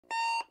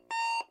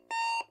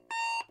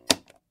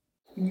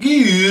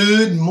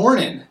Good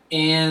morning,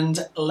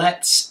 and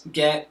let's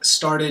get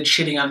started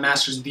shitting on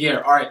Masters of the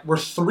Air. All right, we're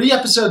 3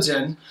 episodes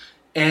in,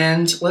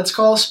 and let's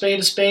call a spade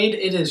a spade.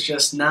 It is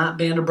just not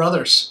Band of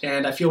Brothers,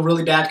 and I feel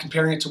really bad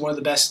comparing it to one of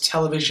the best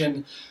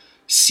television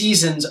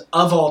seasons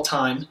of all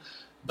time.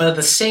 But at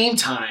the same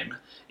time,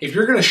 if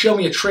you're going to show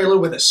me a trailer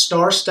with a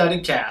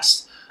star-studded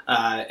cast,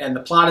 and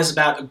the plot is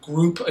about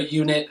a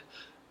unit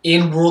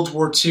in World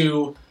War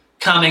II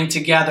coming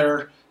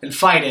together and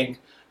fighting,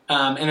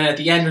 and then at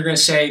the end you're going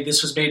to say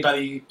this was made by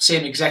the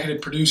same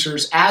executive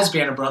producers as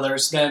Band of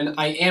Brothers, then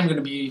I am going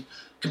to be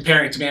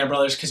comparing it to Band of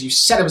Brothers because you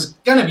said it was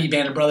going to be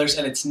Band of Brothers,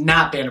 and it's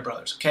not Band of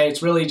Brothers, okay?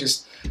 It's really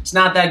just, it's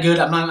not that good.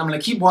 I'm going to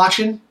keep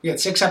watching. We got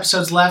 6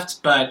 episodes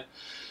left, but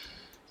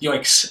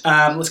yikes.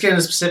 Let's get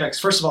into the specifics.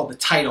 First of all, the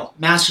title,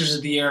 Masters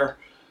of the Air,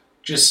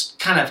 just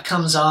kind of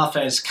comes off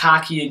as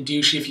cocky and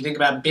douchey. If you think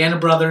about Band of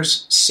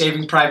Brothers,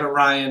 Saving Private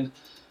Ryan,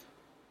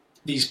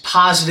 these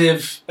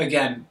positive,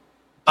 again,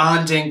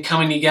 bonding,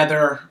 coming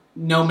together,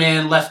 no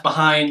man left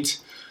behind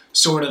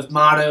sort of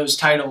mottos,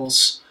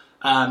 titles,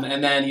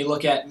 and then you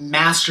look at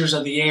Masters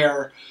of the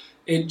Air,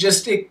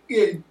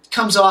 it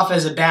comes off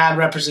as a bad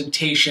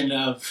representation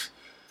of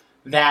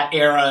that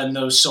era and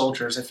those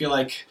soldiers. I feel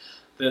like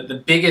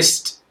the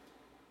biggest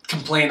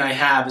complaint I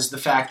have is the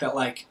fact that,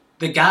 like,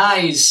 the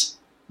guys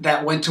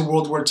that went to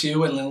World War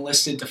II and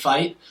enlisted to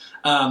fight,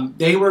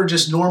 they were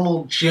just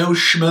normal Joe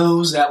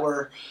Schmoes that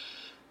were,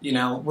 you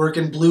know,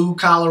 working blue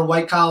collar,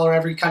 white collar,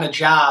 every kind of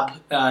job,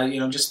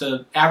 just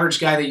the average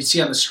guy that you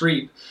see on the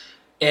street.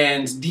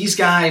 And these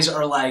guys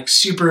are like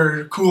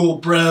super cool,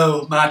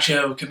 bro,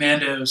 macho,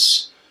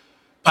 commandos,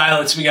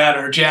 pilots. We got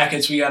our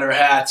jackets, we got our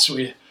hats,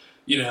 we,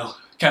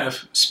 kind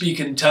of speak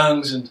in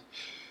tongues and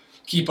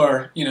keep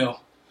our,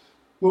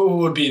 what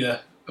would be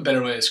a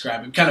better way to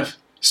describe it? Kind of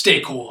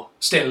stay cool,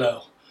 stay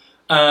low.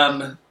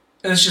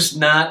 And it's just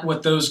not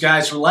what those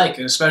guys were like,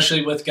 and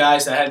especially with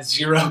guys that had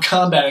zero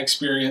combat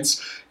experience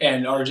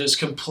and are just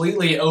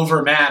completely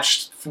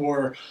overmatched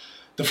for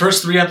the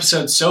first 3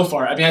 episodes so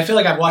far. I mean, I feel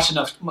like I've watched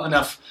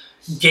enough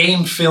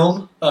game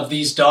film of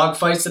these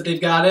dogfights that they've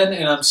got in,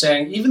 and I'm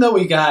saying, even though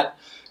we got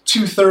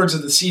 2/3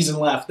 of the season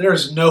left, there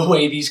is no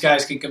way these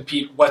guys can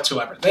compete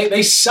whatsoever.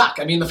 They suck.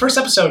 I mean, the first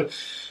episode,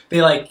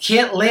 they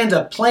can't land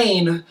a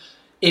plane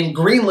in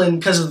Greenland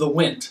because of the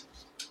wind.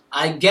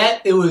 I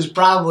get it was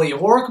probably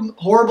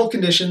horrible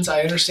conditions.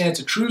 I understand it's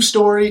a true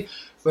story.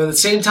 But at the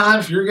same time,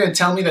 if you're going to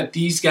tell me that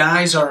these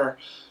guys are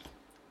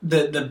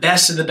the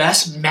best of the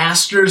best,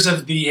 masters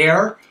of the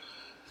air,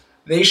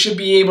 they should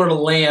be able to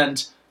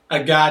land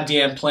a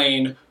goddamn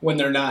plane when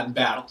they're not in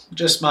battle.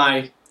 Just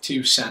my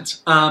 2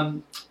 cents.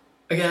 Again,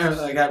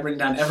 I got written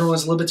down,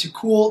 everyone's a little bit too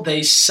cool.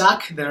 They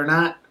suck. They're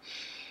not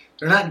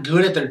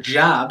good at their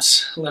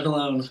jobs, let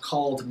alone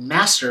called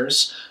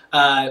masters.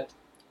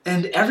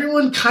 And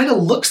everyone kind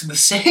of looks the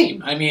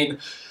same. I mean,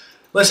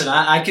 listen,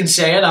 I can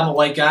say it. I'm a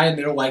white guy and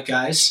they're white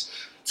guys.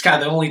 It's kind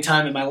of the only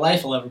time in my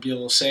life I'll ever be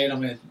able to say it.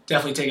 I'm going to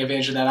definitely take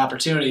advantage of that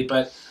opportunity.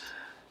 But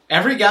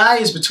every guy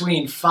is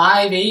between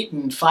 5'8"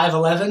 and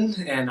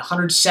 5'11" and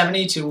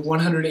 170 to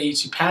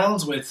 182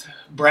 pounds with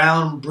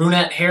brown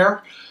brunette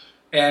hair.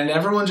 And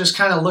everyone just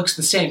kind of looks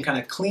the same, kind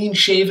of clean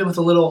shaven with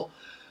a little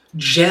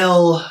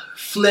gel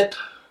flip,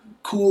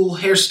 cool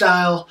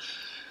hairstyle.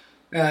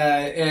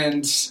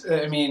 And,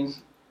 I mean,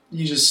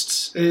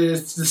 it's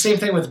the same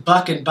thing with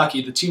Buck and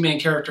Bucky, the 2 main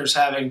characters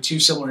having 2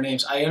 similar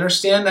names. I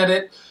understand that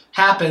it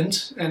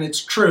happened, and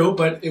it's true,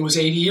 but it was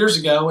 80 years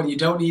ago, and you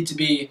don't need to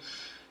be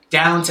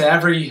down to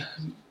every,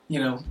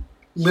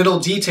 little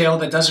detail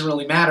that doesn't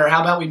really matter.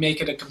 How about we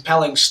make it a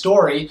compelling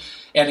story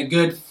and a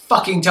good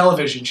fucking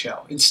television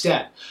show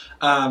instead?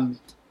 And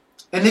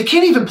they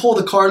can't even pull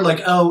the card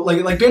like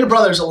Band of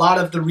Brothers, a lot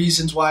of the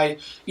reasons why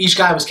each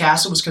guy was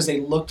casted was because they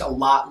looked a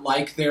lot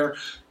like their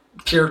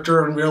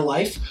character in real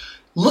life.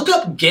 Look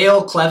up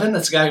Gail Clevin,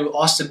 that's the guy who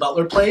Austin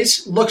Butler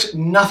plays. Looks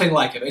nothing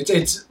like it.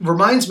 It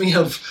reminds me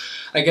of,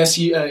 I guess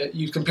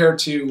you compare it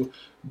to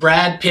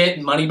Brad Pitt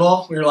and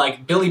Moneyball. We were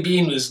like, Billy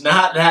Beane was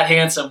not that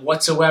handsome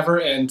whatsoever,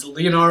 and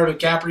Leonardo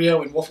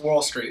DiCaprio in Wolf of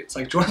Wall Street. It's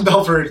like Jordan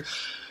Belfort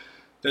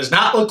does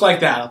not look like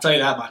that, I'll tell you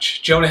that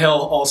much. Jonah Hill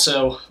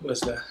also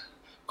was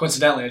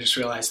coincidentally, I just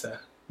realized the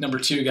number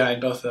 2 guy in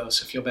both of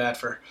those. I feel bad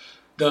for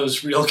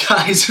those real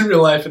guys in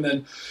real life, and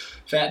then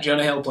fat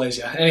Jonah Hill plays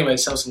you.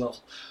 Anyways, that was a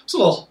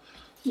little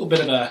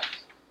bit of a,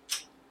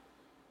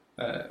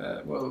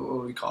 what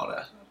do we call it,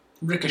 a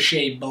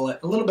ricochet bullet.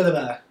 A little bit of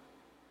a,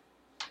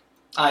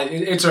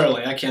 it's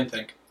early, I can't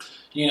think.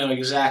 You know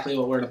exactly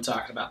what word I'm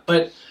talking about.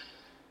 But,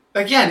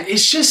 again,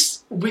 it's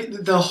just,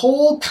 the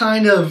whole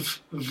kind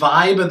of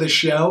vibe of the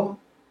show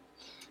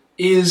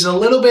is a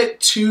little bit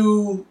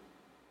too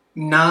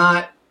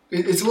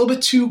it's a little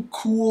bit too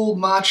cool,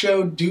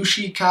 macho,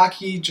 douchey,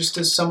 cocky, just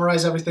to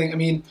summarize everything. I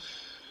mean,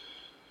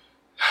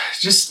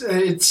 just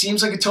it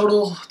seems like a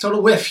total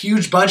whiff.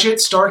 Huge budget,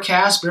 star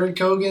cast, Barry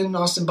Keoghan,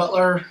 Austin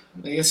Butler.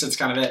 I guess that's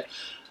kind of it.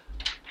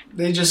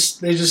 They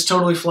just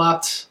totally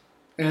flopped,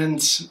 and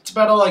it's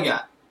about all I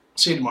got.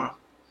 See you tomorrow.